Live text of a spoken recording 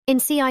In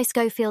C.I.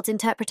 Scofield's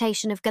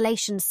interpretation of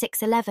Galatians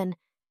 6:11,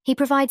 he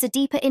provides a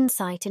deeper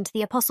insight into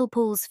the Apostle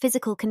Paul's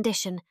physical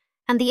condition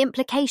and the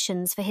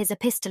implications for his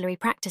epistolary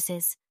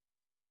practices.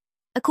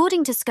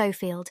 According to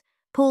Scofield,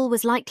 Paul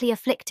was likely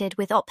afflicted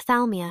with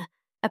ophthalmia,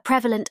 a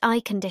prevalent eye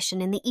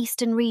condition in the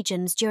eastern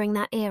regions during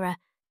that era,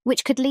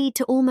 which could lead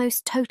to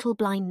almost total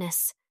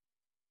blindness.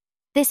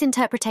 This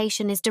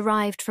interpretation is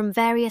derived from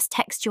various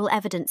textual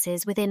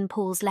evidences within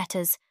Paul's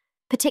letters,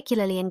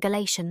 particularly in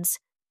Galatians.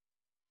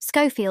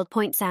 Scofield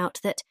points out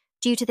that,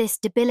 due to this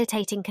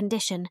debilitating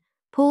condition,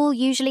 Paul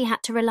usually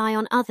had to rely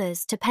on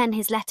others to pen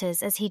his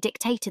letters as he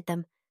dictated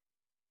them.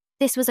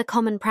 This was a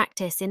common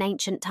practice in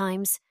ancient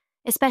times,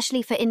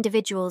 especially for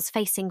individuals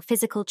facing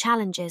physical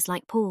challenges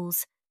like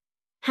Paul's.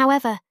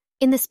 However,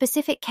 in the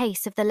specific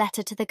case of the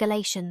letter to the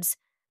Galatians,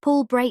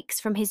 Paul breaks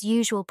from his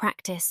usual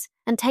practice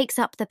and takes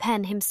up the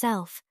pen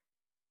himself.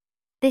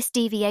 This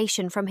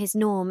deviation from his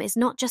norm is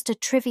not just a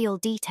trivial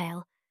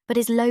detail, but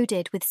is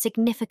loaded with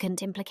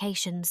significant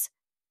implications.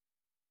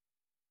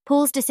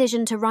 Paul's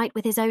decision to write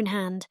with his own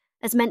hand,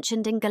 as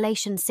mentioned in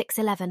Galatians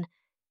 6:11,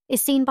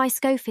 is seen by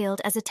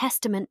Scofield as a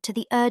testament to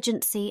the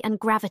urgency and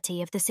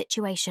gravity of the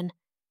situation.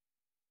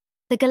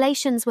 The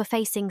Galatians were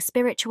facing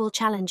spiritual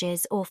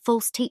challenges or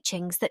false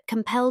teachings that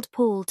compelled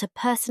Paul to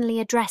personally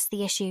address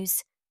the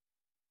issues.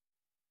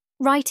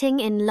 Writing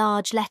in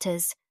large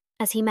letters,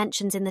 as he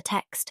mentions in the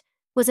text,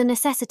 was a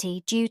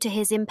necessity due to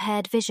his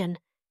impaired vision.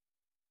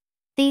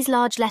 These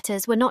large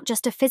letters were not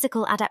just a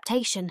physical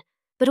adaptation,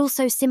 but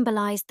also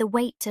symbolized the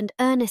weight and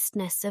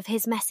earnestness of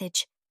his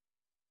message.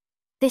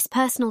 This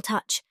personal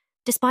touch,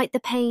 despite the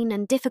pain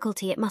and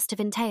difficulty it must have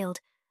entailed,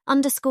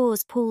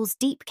 underscores Paul's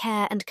deep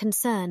care and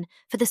concern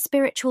for the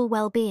spiritual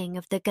well-being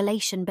of the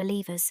Galatian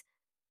believers.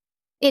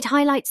 It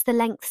highlights the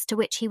lengths to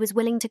which he was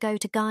willing to go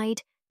to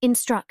guide,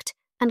 instruct,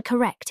 and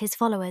correct his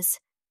followers.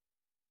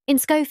 In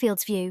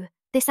Scofield's view,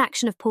 this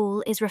action of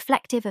Paul is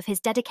reflective of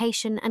his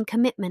dedication and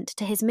commitment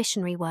to his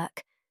missionary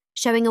work,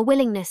 showing a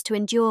willingness to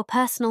endure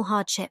personal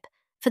hardship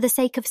for the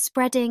sake of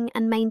spreading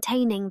and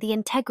maintaining the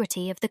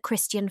integrity of the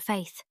Christian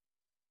faith.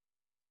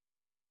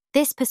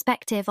 This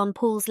perspective on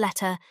Paul's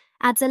letter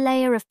adds a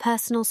layer of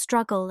personal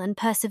struggle and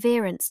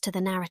perseverance to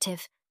the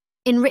narrative,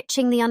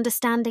 enriching the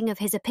understanding of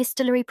his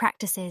epistolary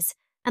practices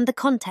and the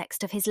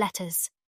context of his letters.